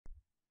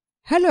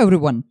Hello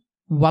everyone,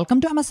 welcome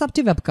to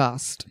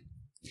MSFTWebcast.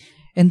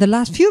 In the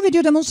last few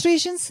video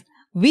demonstrations,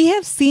 we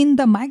have seen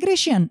the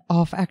migration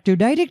of Active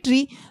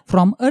Directory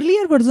from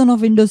earlier version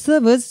of Windows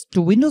servers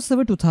to Windows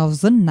Server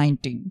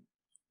 2019.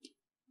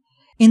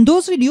 In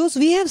those videos,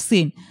 we have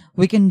seen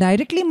we can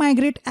directly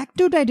migrate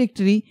Active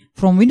Directory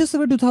from Windows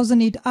Server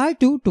 2008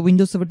 R2 to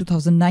Windows Server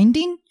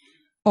 2019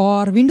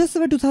 or Windows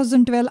Server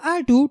 2012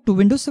 R2 to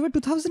Windows Server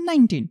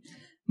 2019.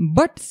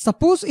 But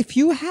suppose if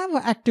you have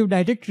an Active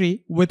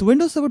Directory with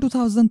Windows Server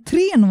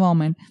 2003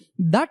 environment,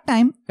 that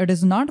time it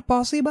is not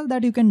possible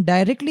that you can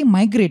directly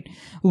migrate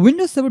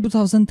Windows Server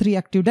 2003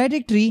 Active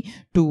Directory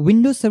to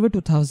Windows Server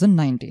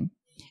 2019.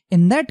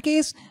 In that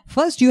case,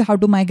 first you have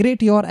to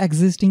migrate your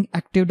existing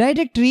Active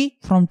Directory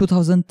from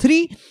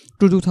 2003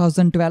 to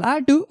 2012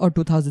 R2 or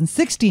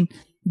 2016.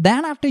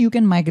 Then after you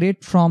can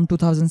migrate from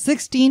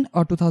 2016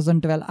 or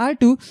 2012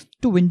 R2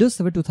 to Windows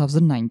Server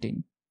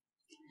 2019.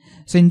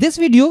 So in this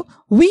video,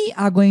 we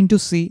are going to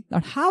see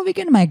that how we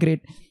can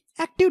migrate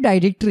Active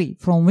Directory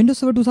from Windows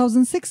Server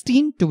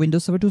 2016 to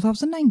Windows Server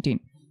 2019.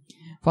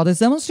 For this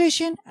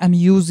demonstration, I'm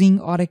using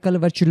Oracle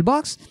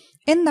VirtualBox.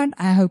 In that,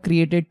 I have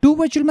created two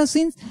virtual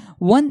machines.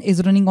 One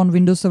is running on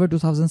Windows Server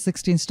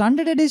 2016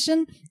 Standard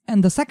Edition,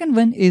 and the second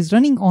one is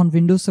running on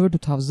Windows Server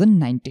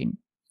 2019.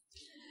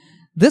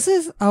 This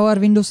is our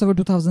Windows Server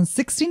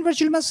 2016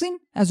 virtual machine.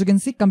 As you can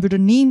see, computer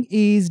name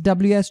is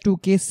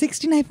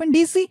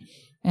WS2K16-DC.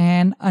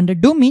 And under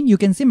domain, you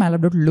can see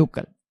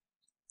mylab.local.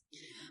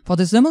 For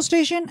this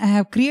demonstration, I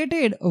have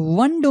created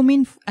one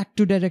domain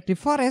Active Directory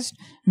forest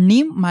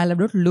named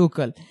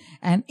mylab.local.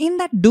 And in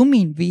that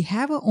domain, we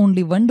have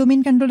only one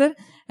domain controller,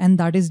 and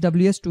that is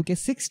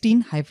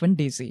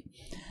WS2K16-DC.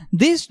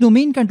 This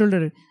domain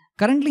controller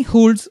currently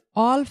holds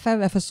all 5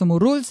 FSMO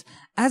roles,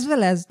 as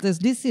well as this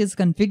DC is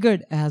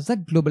configured as a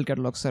global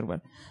catalog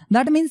server.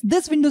 That means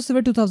this Windows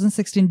Server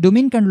 2016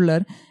 domain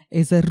controller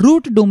is a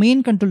root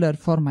domain controller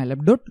for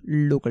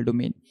mylab.local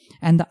domain.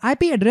 And the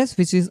IP address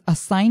which is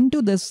assigned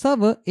to this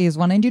server is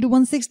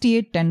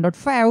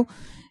 192.168.10.5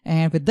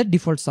 and with the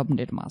default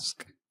subnet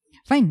mask.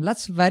 Fine,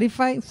 let's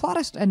verify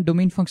forest and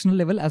domain functional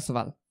level as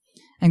well.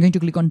 I'm going to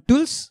click on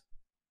Tools,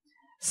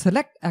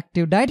 select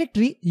Active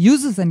Directory,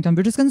 Users and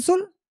Computers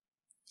Console.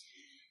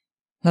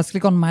 Let's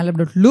click on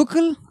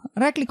mylab.local,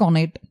 right click on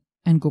it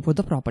and go for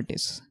the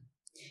properties.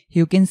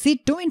 You can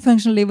see domain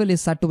functional level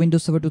is set to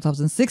Windows Server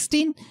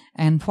 2016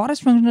 and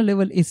forest functional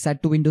level is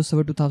set to Windows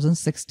Server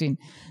 2016.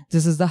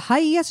 This is the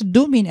highest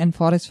domain and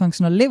forest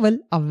functional level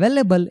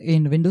available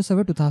in Windows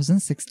Server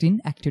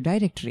 2016 Active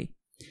Directory.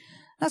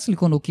 Let's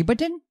click on OK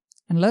button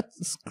and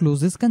let's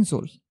close this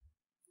console.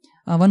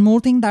 One more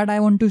thing that I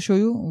want to show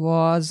you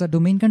was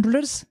domain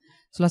controllers.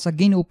 So let's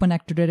again open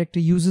Active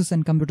Directory Users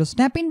and Computer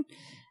Snapping.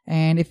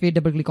 And if we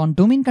double click on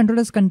domain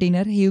controllers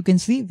container, here you can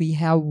see we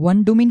have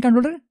one domain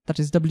controller, that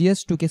is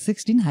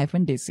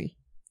WS2K16-DC.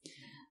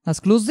 Let's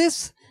close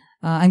this.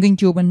 I'm going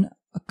to open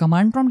a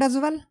command prompt as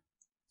well,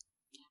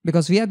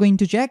 because we are going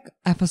to check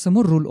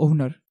FSMO role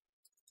owner.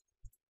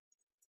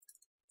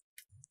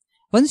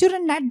 Once you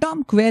run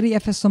netdom query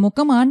FSMO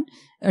command,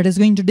 it is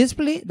going to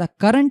display the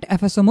current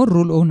FSMO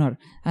role owner.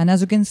 And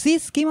as you can see,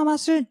 schema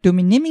master,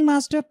 domain naming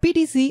master,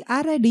 PTC,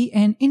 RID,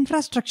 and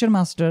infrastructure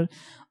master.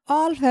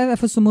 All 5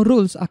 FSMO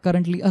roles are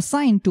currently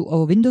assigned to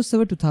our Windows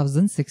Server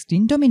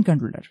 2016 domain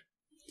controller.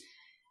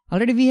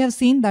 Already we have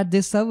seen that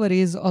this server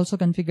is also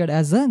configured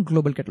as a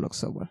global catalog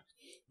server.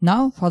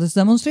 Now for this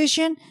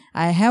demonstration,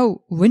 I have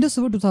Windows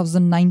Server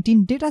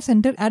 2019 Data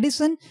Center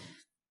Edition.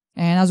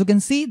 And as you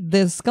can see,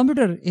 this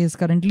computer is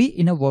currently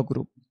in a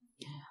workgroup.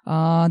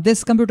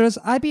 This computer's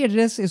IP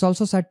address is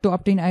also set to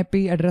obtain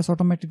IP address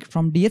automatically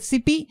from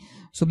DHCP.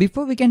 So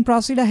before we can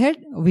proceed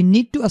ahead, we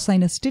need to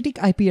assign a static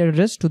IP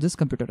address to this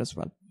computer as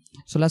well.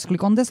 So let's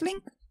click on this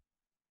link.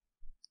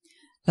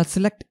 Let's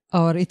select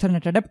our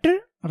Ethernet adapter,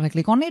 right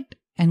click on it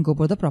and go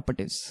for the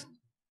properties.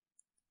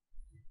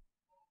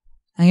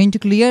 I'm going to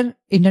clear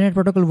Internet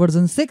Protocol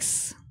version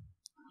 6.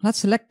 Let's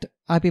select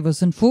IP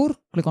version 4,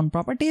 click on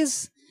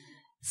properties,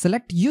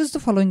 select use the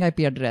following IP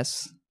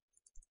address.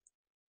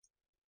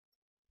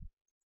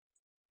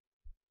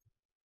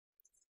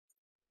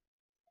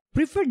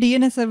 Preferred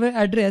DNS server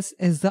address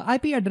is the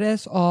IP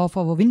address of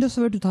our Windows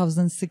Server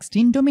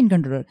 2016 domain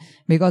controller,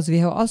 because we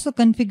have also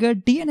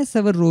configured DNS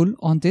server role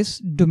on this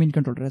domain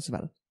controller as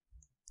well.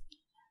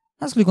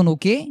 Let's click on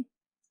OK,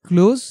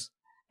 close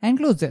and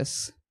close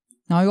this.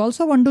 Now you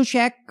also want to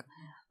check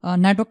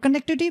network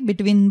connectivity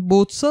between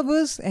both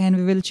servers, and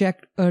we will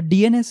check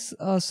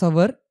DNS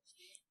server.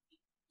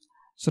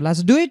 So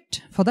let's do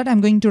it. For that, I'm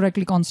going to right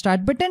click on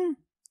Start button.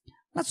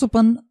 Let's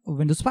open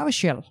Windows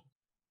PowerShell.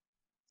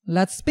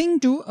 Let's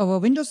ping to our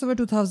Windows Server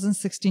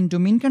 2016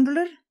 domain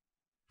controller.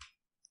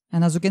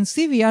 And as you can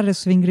see, we are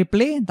receiving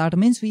replay. That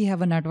means we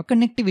have a network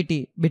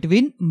connectivity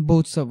between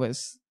both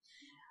servers.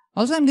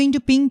 Also, I'm going to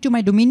ping to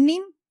my domain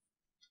name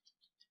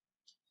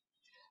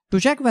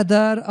to check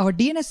whether our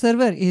DNS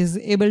server is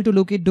able to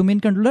locate domain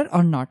controller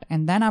or not.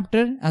 And then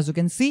after, as you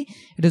can see,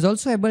 it is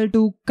also able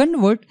to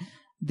convert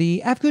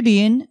the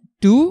FQDN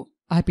to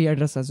IP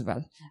address as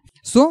well.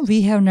 So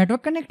we have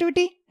network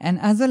connectivity, and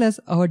as well as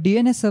our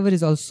DNS server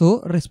is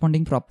also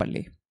responding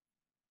properly.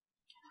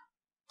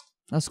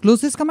 Let's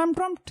close this command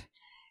prompt.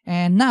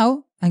 And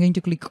now I'm going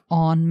to click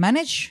on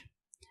Manage.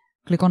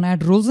 Click on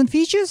Add Roles and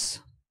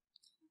Features.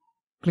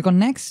 Click on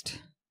Next.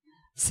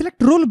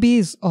 Select role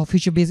base or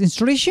feature based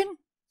installation.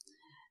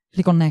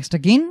 Click on Next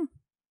again.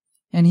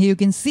 And here you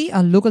can see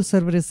our local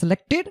server is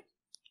selected.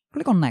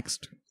 Click on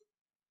Next.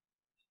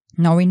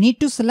 Now we need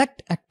to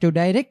select Active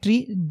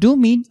Directory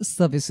Domain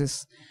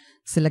Services.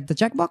 Select the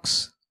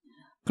checkbox.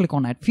 Click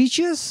on Add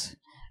Features.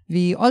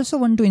 We also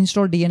want to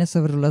install DNS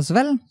server role as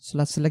well. So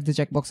let's select the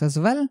checkbox as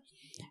well.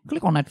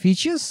 Click on Add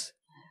Features.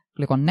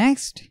 Click on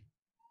Next.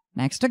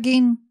 Next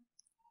again.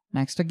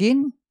 Next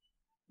again.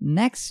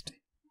 Next.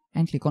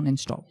 And click on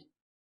Install.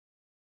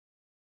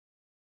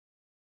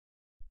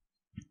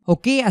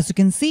 Okay, as you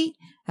can see,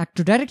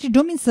 Active Directory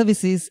Domain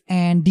Services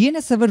and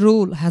DNS server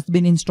role has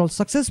been installed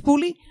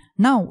successfully.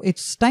 Now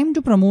it's time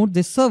to promote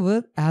this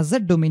server as a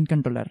domain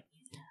controller.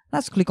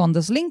 Let's click on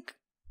this link.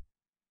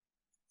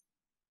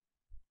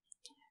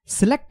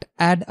 Select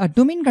Add a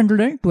domain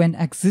controller to an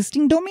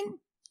existing domain.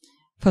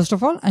 First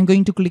of all, I'm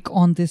going to click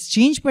on this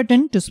Change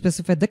button to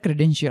specify the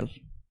credential.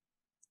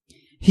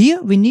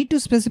 Here we need to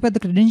specify the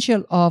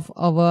credential of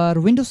our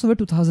Windows Server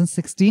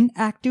 2016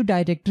 Active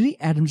Directory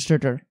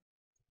Administrator.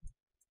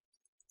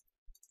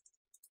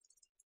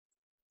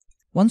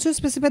 Once you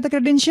specify the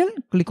credential,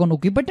 click on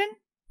OK button.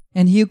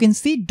 And here you can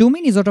see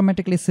domain is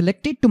automatically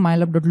selected to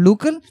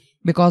mylab.local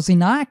because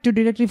in our Active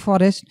Directory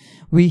forest,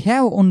 we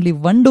have only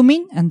one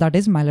domain, and that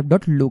is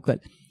mylab.local.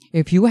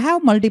 If you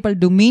have multiple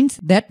domains,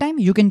 that time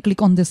you can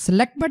click on the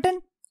select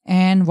button,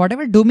 and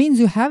whatever domains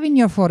you have in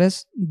your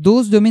forest,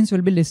 those domains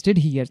will be listed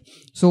here.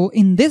 So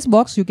in this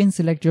box, you can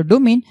select your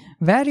domain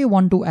where you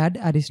want to add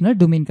additional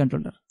domain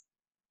controller.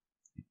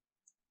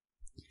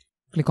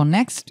 Click on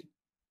Next.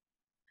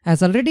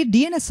 As already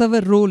DNS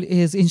server role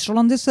is installed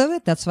on this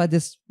server, that's why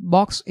this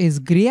box is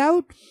grey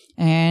out.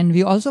 And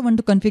we also want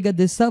to configure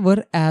this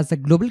server as a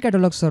global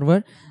catalog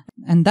server,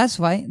 and that's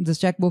why this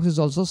checkbox is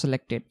also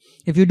selected.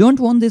 If you don't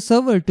want this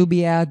server to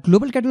be a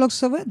global catalog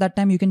server, that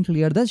time you can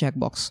clear the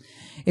checkbox.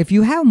 If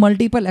you have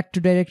multiple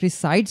Active Directory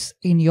sites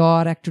in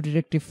your Active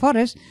Directory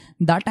forest,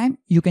 that time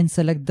you can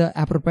select the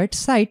appropriate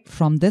site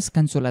from this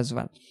console as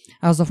well.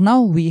 As of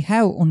now, we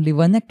have only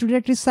one Active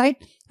Directory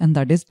site, and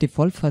that is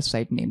default first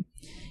site name.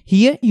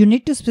 Here you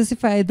need to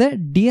specify the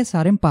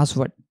DSRM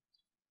password.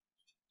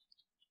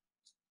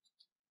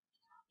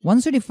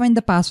 Once you define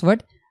the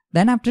password,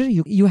 then after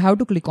you have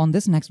to click on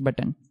this Next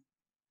button.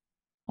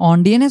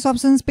 On DNS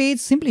options page,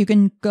 simply you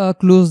can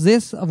close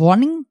this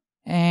warning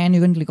and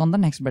you can click on the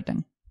Next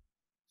button.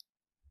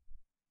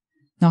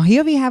 Now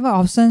here we have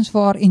options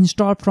for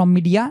install from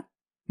media,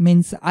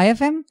 means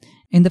IFM.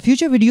 In the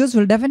future videos,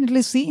 we'll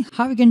definitely see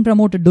how we can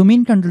promote a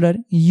domain controller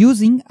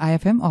using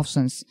IFM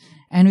options.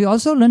 And we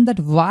also learned that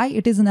why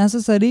it is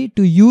necessary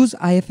to use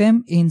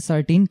IFM in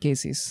certain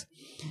cases.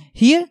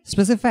 Here,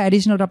 specify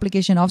additional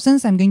replication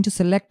options. I'm going to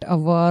select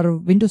our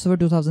Windows Server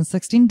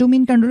 2016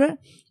 domain controller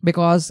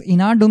because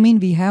in our domain,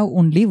 we have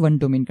only one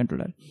domain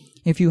controller.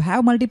 If you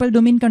have multiple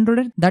domain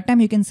controller, that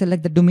time you can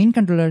select the domain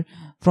controller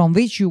from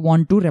which you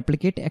want to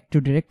replicate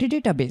Active Directory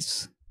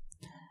database.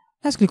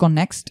 Let's click on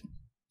Next.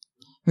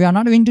 We are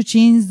not going to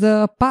change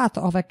the path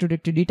of Active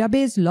Directory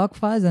database, log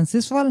files and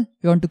sysfile.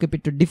 We want to keep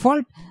it to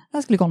default.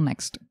 Let's click on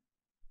Next.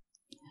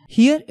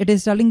 Here it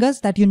is telling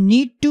us that you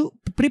need to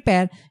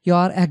prepare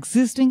your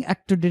existing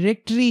Active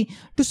Directory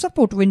to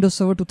support Windows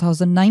Server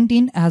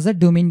 2019 as a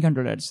domain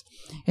controllers.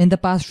 In the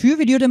past few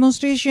video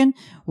demonstration,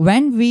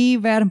 when we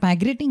were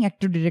migrating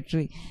Active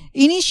Directory,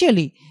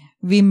 initially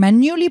we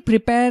manually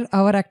prepare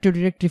our Active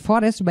Directory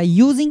forest by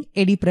using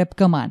adprep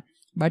command.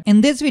 But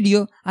in this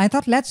video, I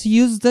thought let's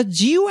use the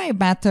GUI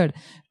method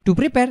to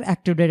prepare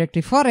Active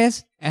Directory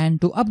forest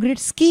and to upgrade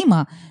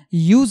schema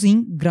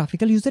using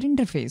graphical user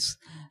interface.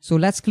 So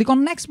let's click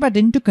on Next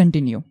button to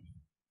continue.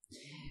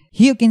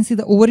 Here you can see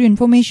the overview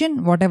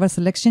information, whatever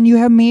selection you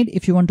have made.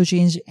 If you want to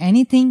change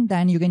anything,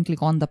 then you can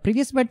click on the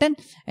previous button.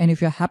 And if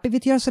you're happy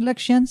with your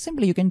selection,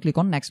 simply you can click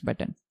on Next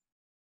button.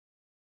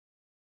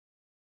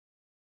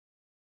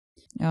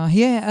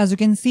 Here, as you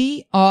can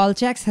see, all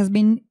checks has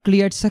been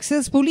cleared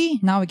successfully.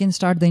 Now we can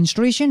start the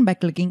installation by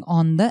clicking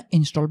on the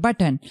Install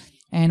button.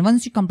 And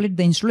once you complete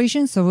the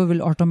installation, server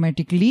will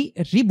automatically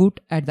reboot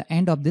at the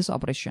end of this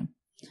operation.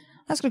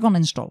 Let's click on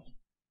Install.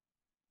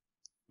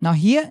 Now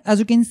here, as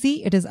you can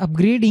see, it is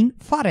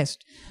upgrading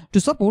Forest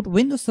to support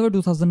Windows Server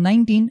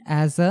 2019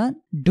 as a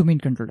domain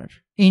controller.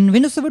 In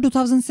Windows Server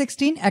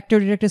 2016,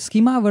 Active Directory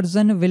schema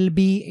version will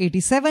be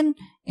 87,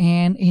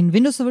 and in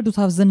Windows Server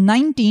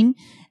 2019,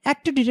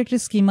 Active Directory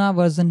schema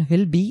version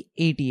will be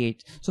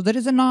 88. So there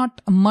is not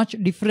much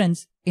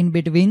difference in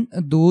between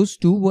those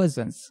two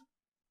versions.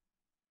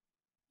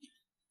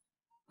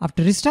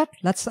 After restart,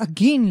 let's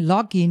again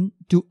log in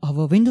to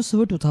our Windows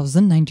Server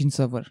 2019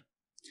 server.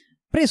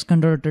 Press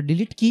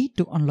Ctrl+Delete key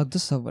to unlock the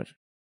server.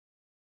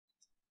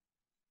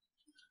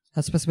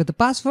 Let's specify the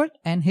password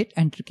and hit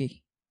Enter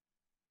key.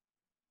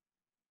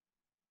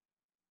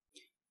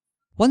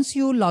 Once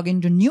you log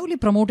into newly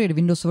promoted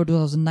Windows Server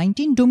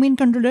 2019 domain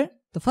controller,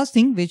 the first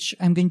thing which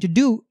I'm going to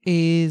do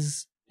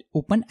is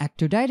open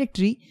Active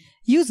Directory,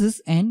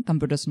 uses and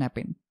computer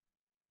snap-in.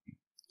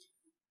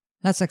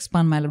 Let's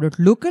expand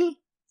mylab.local.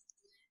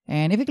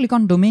 And if you click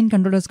on domain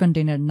controllers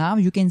container, now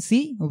you can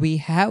see we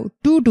have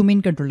two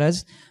domain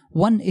controllers.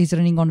 One is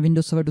running on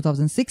Windows Server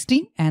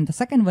 2016 and the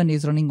second one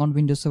is running on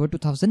Windows Server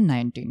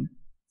 2019.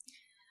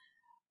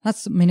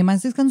 Let's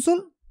minimize this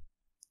console.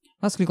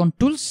 Let's click on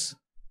tools.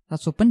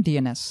 Let's open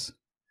DNS.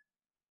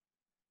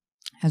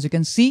 As you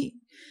can see,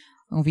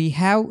 we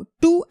have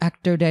two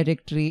Active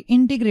Directory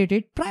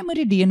integrated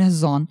primary DNS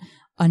zone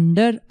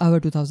under our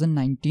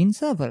 2019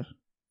 server.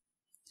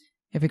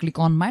 If you click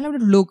on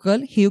mylab.local,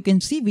 here you can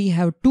see we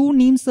have two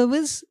name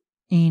servers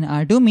in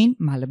our domain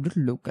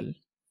mylab.local.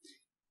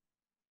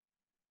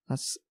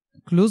 Let's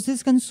close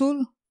this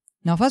console.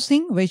 Now first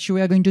thing which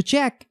we are going to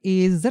check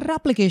is the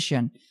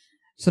replication.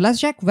 So let's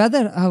check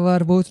whether our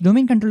both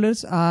domain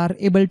controllers are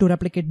able to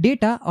replicate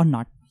data or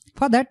not.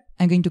 For that,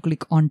 I'm going to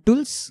click on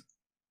Tools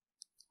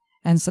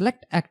and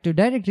select Active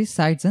Directory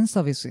Sites and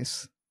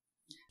Services.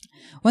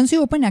 Once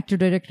you open Active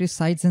Directory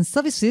Sites and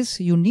Services,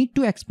 you need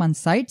to expand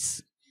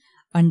sites.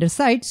 Under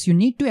sites, you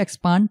need to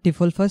expand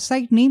default first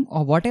site name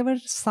or whatever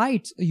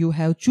sites you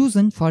have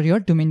chosen for your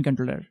domain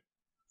controller.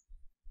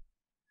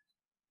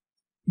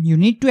 You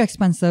need to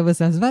expand servers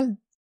as well.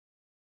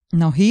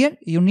 Now here,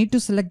 you need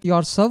to select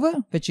your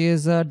server, which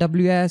is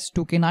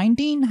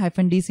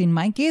WS2K19-DC in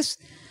my case.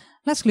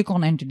 Let's click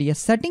on NTDS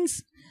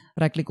settings,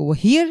 right click over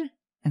here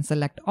and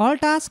select all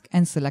tasks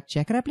and select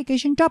check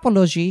replication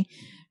topology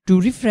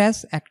to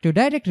refresh Active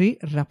Directory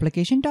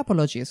replication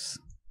topologies.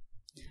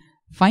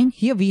 Fine,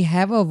 here we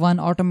have a one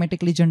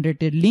automatically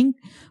generated link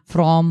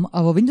from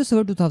our Windows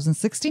Server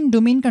 2016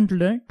 domain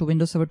controller to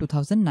Windows Server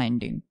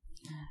 2019.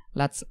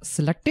 Let's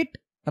select it,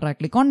 right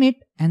click on it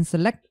and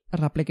select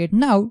replicate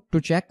now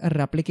to check a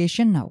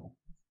replication now.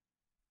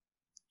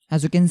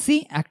 As you can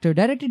see, Active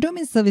Directory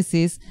Domain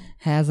Services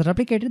has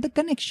replicated the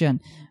connection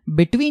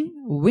between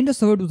Windows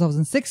Server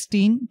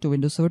 2016 to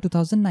Windows Server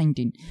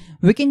 2019.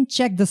 We can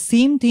check the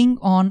same thing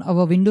on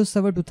our Windows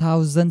Server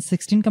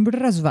 2016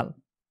 computer as well.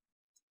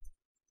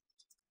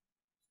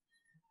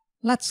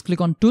 Let's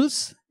click on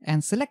Tools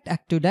and select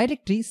Active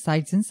Directory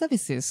Sites and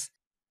Services.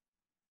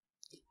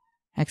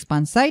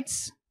 Expand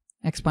sites,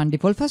 expand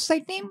default first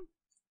site name,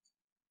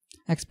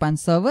 expand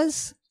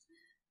servers,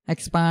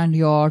 expand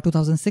your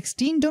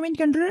 2016 domain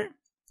controller,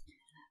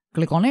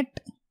 click on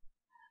it,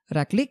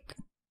 right click,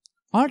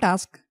 all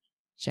task,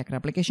 check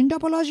replication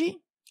topology,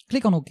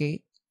 click on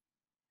OK,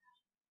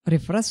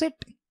 refresh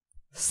it,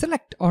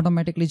 select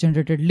automatically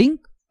generated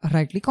link,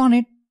 right click on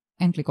it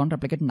and click on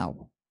replicate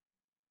now.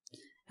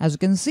 As you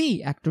can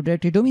see, Active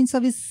Directory Domain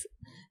Service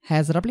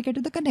has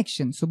replicated the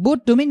connection. So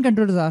both domain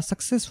controllers are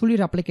successfully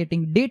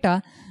replicating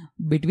data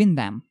between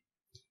them.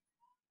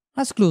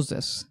 Let's close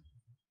this.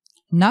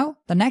 Now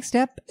the next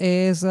step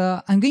is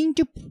I'm going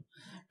to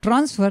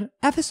transfer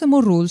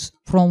FSMO roles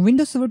from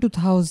Windows Server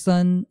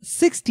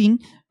 2016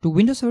 to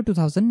Windows Server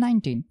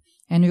 2019.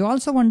 And we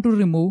also want to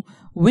remove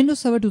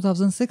Windows Server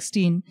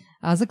 2016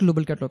 as a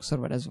global catalog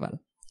server as well.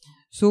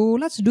 So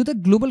let's do the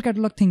global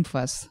catalog thing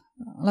first.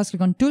 Let's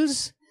click on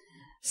Tools,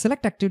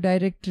 select Active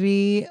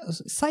Directory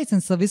Sites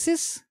and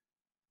Services.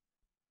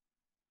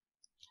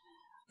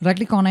 Right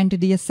click on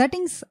NTDS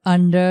settings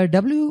under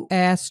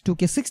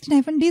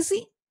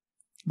WS2K16-DC.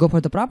 Go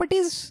for the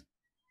properties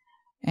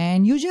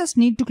and you just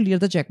need to clear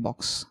the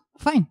checkbox.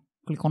 Fine.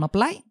 Click on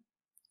apply.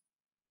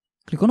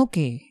 Click on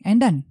OK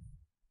and done.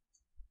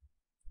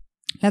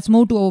 Let's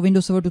move to our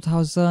Windows Server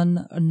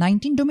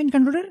 2019 domain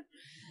controller.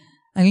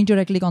 I'm going to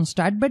right click on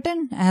Start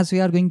button as we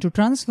are going to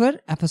transfer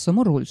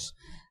FSMO roles.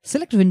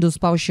 Select Windows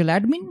PowerShell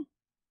Admin.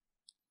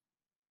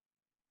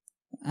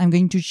 I'm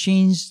going to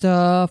change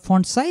the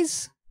font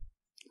size.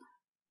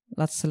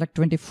 Let's select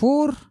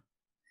 24.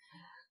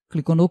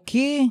 Click on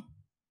OK.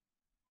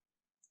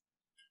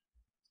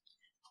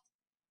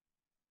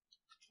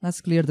 Let's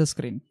clear the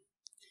screen.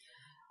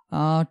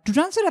 To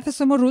transfer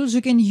FSMO rules,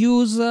 you can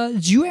use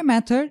GUI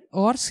method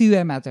or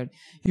CUI method.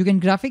 You can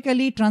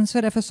graphically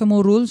transfer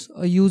FSMO rules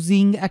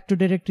using Active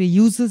Directory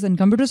uses and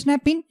computer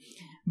snap-in.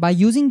 By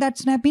using that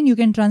snap-in, you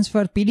can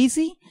transfer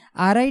PDC,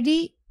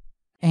 RID,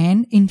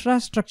 and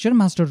infrastructure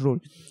master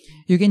rule.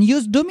 You can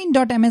use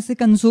domain.msc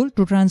console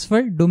to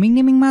transfer domain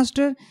naming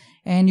master,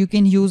 and you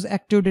can use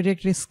Active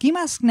Directory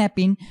schema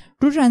snap-in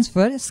to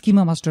transfer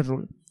schema master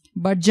rule.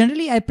 But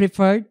generally I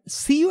preferred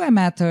CUI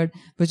method,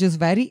 which is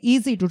very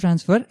easy to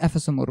transfer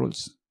FSMO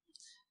rules.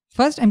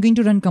 First I'm going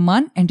to run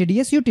command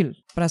NTDS util.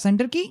 Press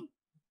enter key.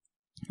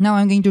 Now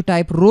I'm going to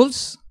type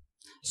roles.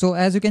 So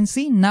as you can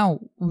see,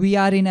 now we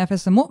are in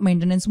FSMO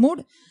maintenance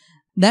mode.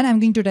 Then I'm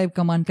going to type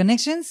command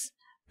connections.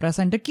 Press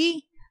enter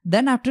key.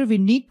 Then after we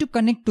need to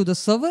connect to the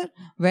server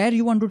where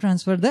you want to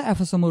transfer the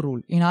FSMO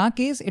rule. In our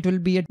case, it will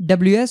be at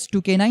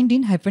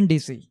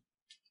WS2K19-DC.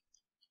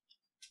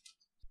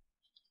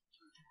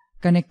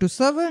 Connect to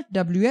server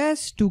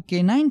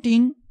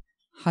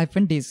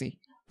WS2K19-DC.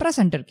 Press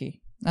enter key.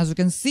 As you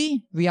can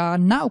see, we are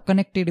now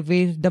connected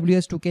with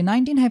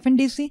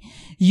WS2K19-DC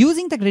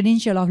using the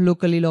credential of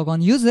locally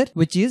logon user,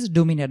 which is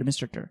domain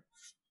administrator.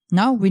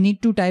 Now we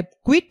need to type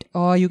quit,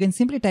 or you can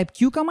simply type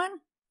Q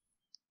command.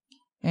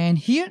 And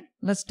here,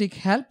 let's take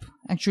help.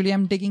 Actually,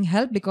 I'm taking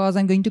help because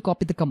I'm going to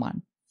copy the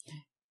command.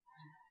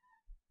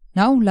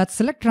 Now let's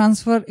select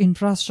transfer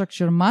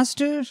infrastructure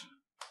master.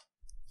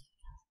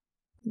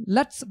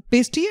 Let's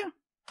paste here,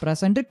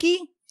 press enter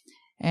key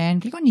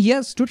and click on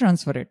yes to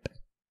transfer it.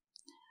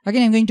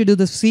 Again, I'm going to do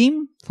the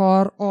same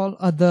for all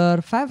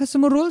other 5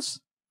 FSMO roles.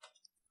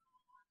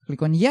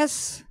 Click on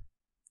yes.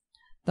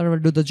 That will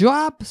do the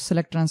job.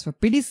 Select transfer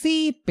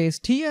PDC,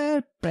 paste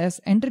here,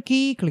 press enter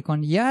key, click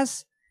on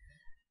yes.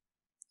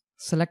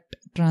 Select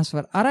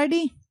transfer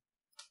RID.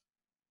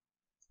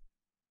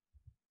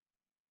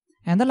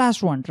 And the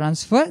last one,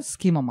 transfer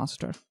schema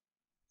master.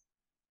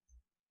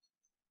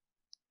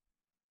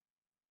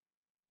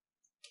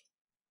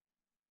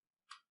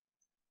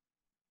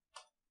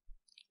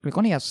 Click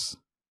on yes.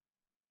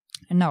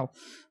 And now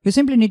we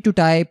simply need to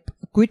type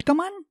quit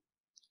command,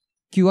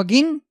 Q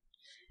again,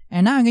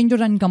 and now I'm going to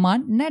run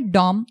command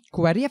netdom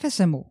query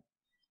FSMO.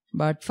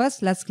 But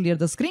first, let's clear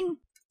the screen.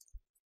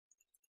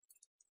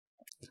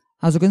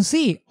 As you can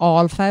see,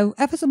 all 5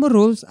 FSMO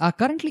roles are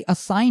currently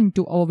assigned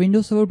to our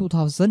Windows Server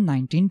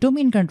 2019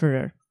 domain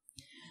controller.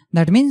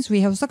 That means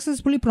we have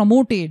successfully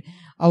promoted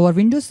our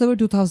Windows Server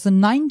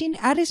 2019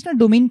 additional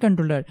domain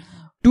controller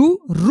to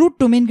root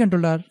domain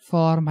controller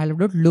for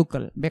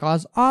mylab.local,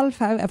 because all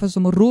 5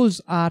 FSMO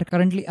roles are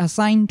currently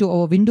assigned to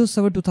our Windows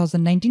Server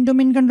 2019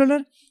 domain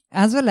controller,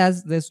 as well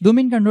as this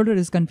domain controller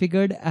is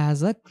configured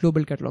as a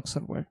global catalog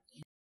server.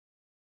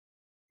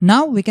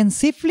 Now we can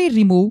safely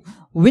remove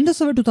Windows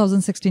Server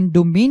 2016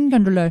 domain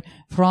controller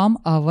from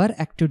our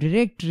Active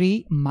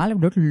Directory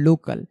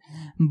mylab.local.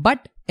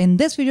 But in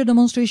this video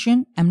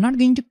demonstration, I'm not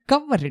going to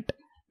cover it.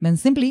 Then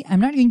simply,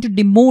 I'm not going to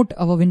demote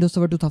our Windows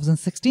Server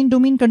 2016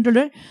 domain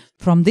controller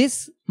from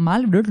this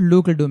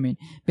mylab.local domain,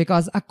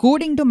 because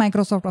according to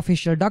Microsoft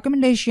official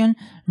documentation,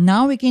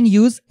 now we can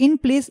use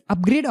in-place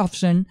upgrade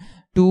option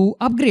to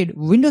upgrade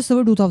Windows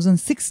Server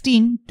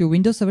 2016 to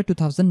Windows Server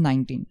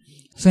 2019.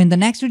 So in the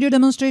next video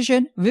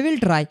demonstration, we will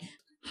try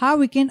how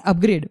we can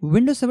upgrade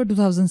Windows Server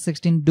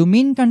 2016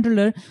 domain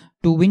controller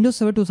to Windows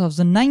Server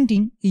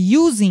 2019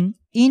 using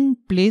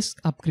in-place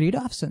upgrade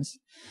options.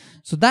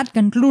 So that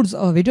concludes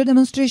our video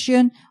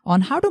demonstration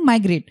on how to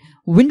migrate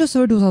Windows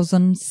Server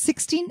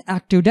 2016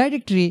 Active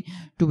Directory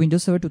to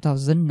Windows Server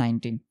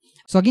 2019.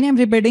 So again, I'm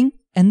repeating,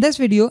 in this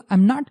video,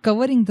 I'm not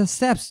covering the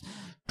steps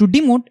to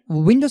demote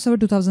Windows Server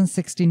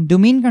 2016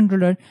 domain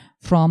controller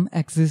from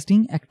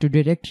existing Active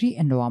Directory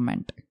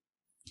environment.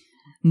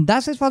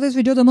 That's it for this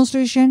video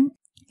demonstration.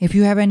 If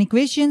you have any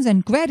questions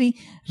and query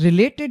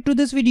related to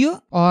this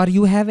video, or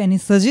you have any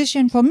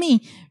suggestion for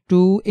me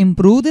to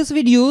improve these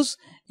videos,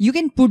 you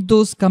can put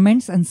those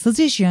comments and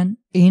suggestion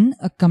in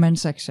a comment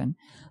section.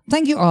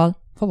 Thank you all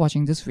for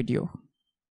watching this video.